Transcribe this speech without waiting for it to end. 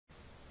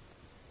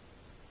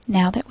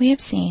Now that we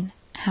have seen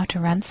how to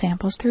run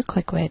samples through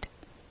Cliquid,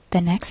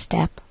 the next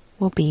step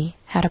will be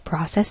how to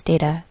process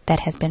data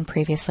that has been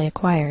previously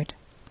acquired.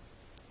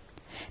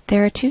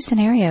 There are two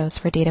scenarios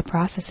for data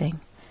processing: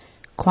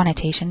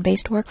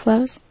 quantitation-based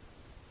workflows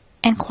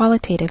and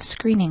qualitative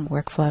screening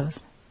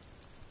workflows.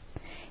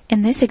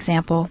 In this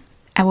example,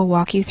 I will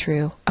walk you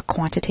through a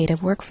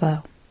quantitative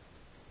workflow.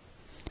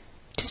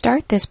 To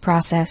start this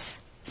process,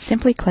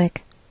 simply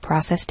click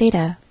Process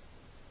Data.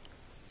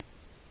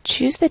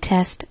 Choose the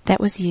test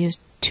that was used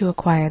to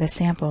acquire the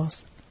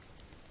samples.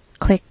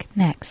 Click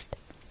Next.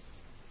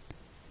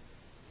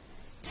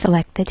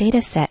 Select the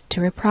data set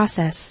to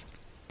reprocess.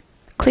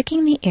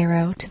 Clicking the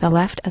arrow to the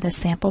left of the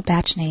sample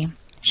batch name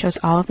shows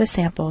all of the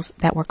samples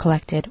that were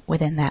collected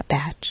within that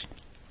batch.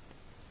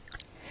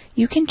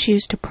 You can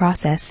choose to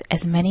process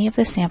as many of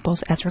the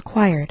samples as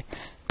required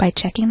by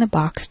checking the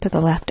box to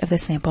the left of the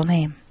sample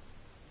name.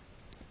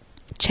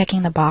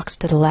 Checking the box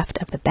to the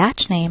left of the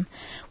batch name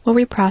will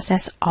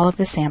reprocess all of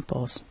the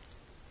samples.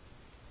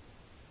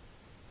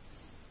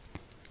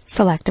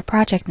 Select a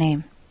project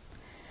name.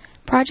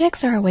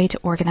 Projects are a way to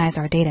organize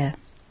our data.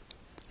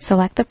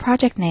 Select the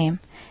project name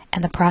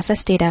and the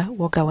process data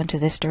will go into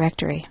this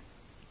directory.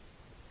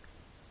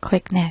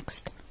 Click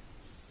Next.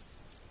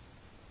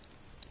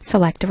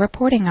 Select a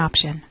reporting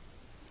option.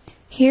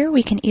 Here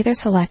we can either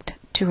select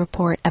to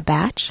report a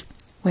batch,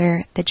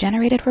 where the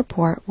generated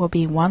report will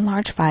be one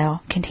large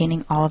file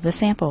containing all of the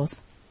samples.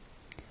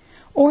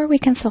 Or we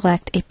can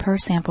select a per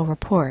sample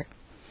report,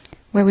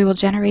 where we will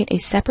generate a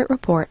separate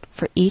report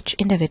for each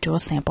individual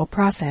sample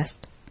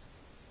processed.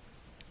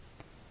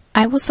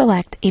 I will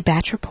select a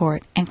batch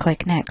report and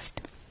click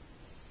Next.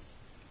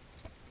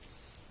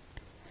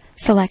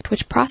 Select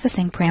which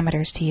processing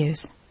parameters to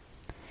use.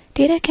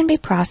 Data can be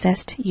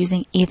processed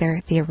using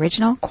either the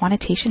original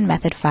quantitation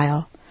method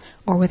file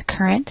or with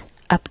current,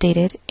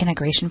 updated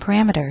integration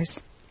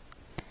parameters.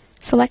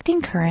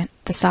 Selecting current,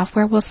 the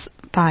software will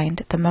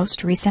find the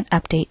most recent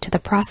update to the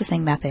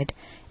processing method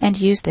and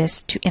use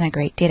this to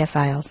integrate data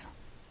files.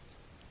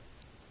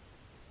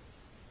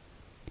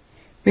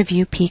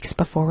 Review peaks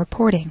before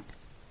reporting.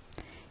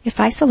 If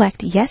I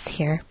select Yes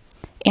here,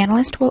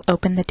 Analyst will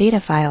open the data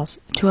files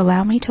to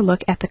allow me to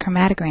look at the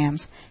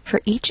chromatograms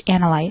for each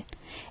analyte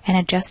and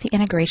adjust the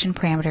integration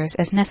parameters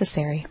as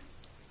necessary.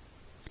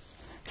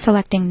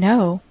 Selecting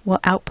No will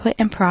output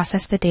and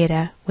process the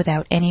data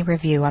without any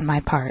review on my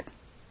part.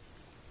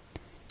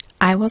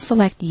 I will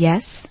select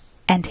Yes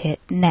and hit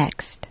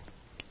Next.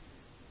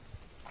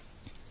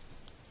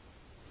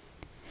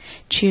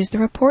 Choose the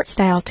report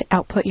style to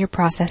output your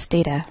processed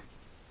data.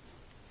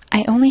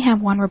 I only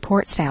have one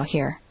report style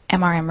here,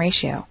 MRM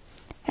ratio,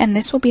 and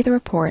this will be the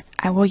report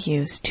I will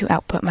use to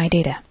output my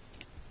data.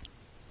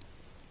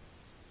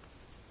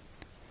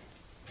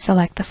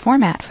 Select the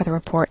format for the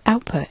report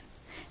output.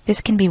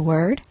 This can be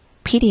Word,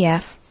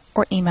 PDF,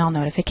 or email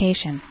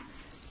notification.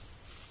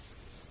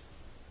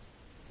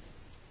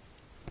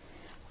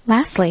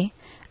 Lastly,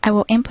 I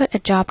will input a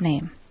job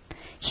name.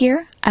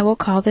 Here, I will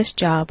call this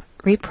job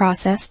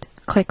Reprocessed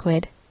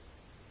Cliquid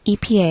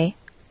EPA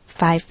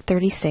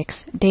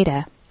 536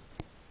 Data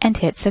and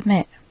hit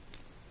Submit.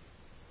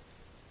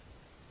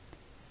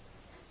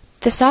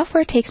 The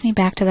software takes me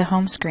back to the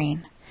home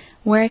screen,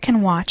 where I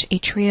can watch a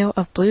trio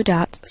of blue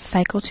dots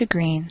cycle to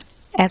green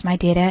as my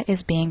data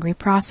is being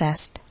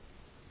reprocessed.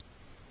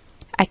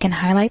 I can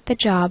highlight the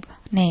job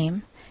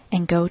name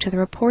and go to the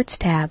Reports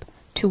tab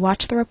to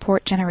watch the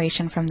report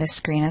generation from this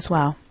screen as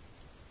well.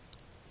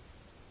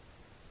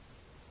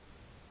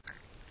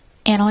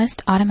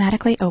 Analyst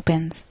automatically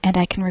opens and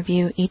I can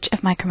review each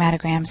of my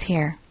chromatograms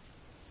here.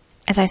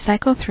 As I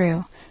cycle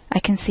through, I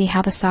can see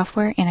how the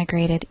software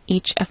integrated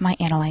each of my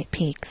analyte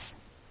peaks.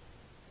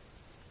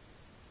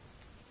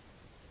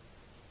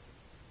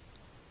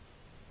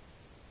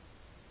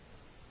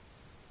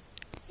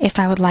 If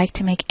I would like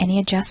to make any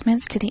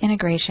adjustments to the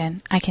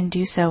integration, I can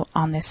do so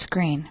on this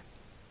screen.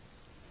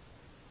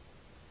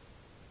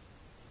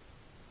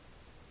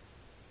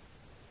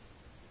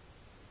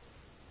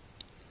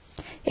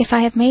 If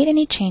I have made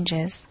any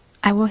changes,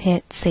 I will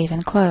hit Save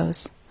and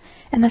Close,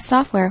 and the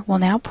software will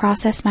now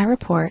process my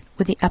report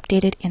with the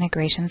updated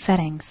integration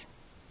settings.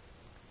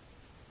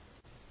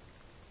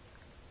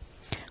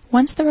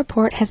 Once the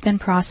report has been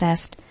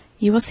processed,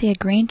 you will see a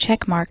green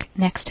check mark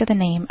next to the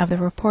name of the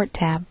Report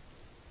tab.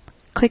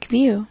 Click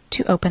View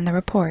to open the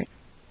report.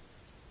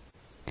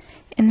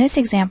 In this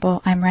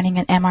example, I'm running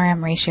an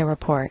MRM ratio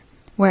report,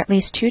 where at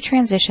least 2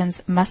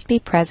 transitions must be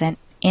present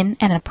in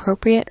an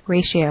appropriate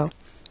ratio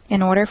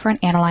in order for an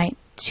analyte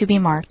to be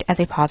marked as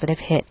a positive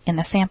hit in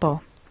the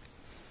sample.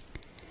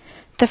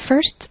 The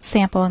first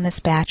sample in this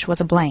batch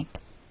was a blank,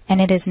 and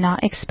it is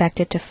not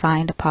expected to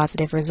find a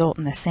positive result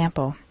in the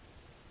sample.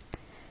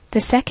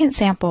 The second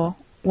sample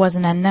was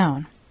an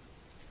unknown.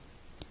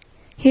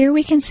 Here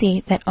we can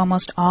see that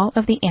almost all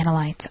of the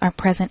analytes are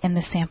present in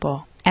the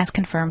sample, as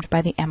confirmed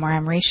by the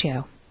MRM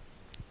ratio.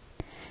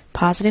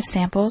 Positive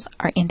samples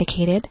are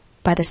indicated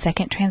by the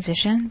second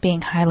transition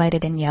being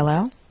highlighted in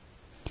yellow,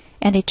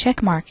 and a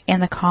check mark in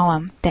the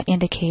column that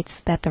indicates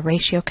that the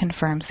ratio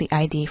confirms the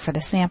ID for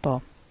the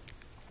sample.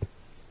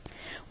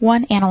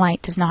 One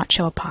analyte does not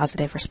show a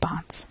positive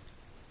response.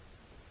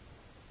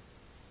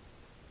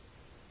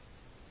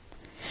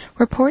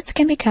 Reports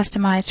can be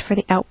customized for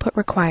the output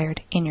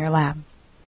required in your lab.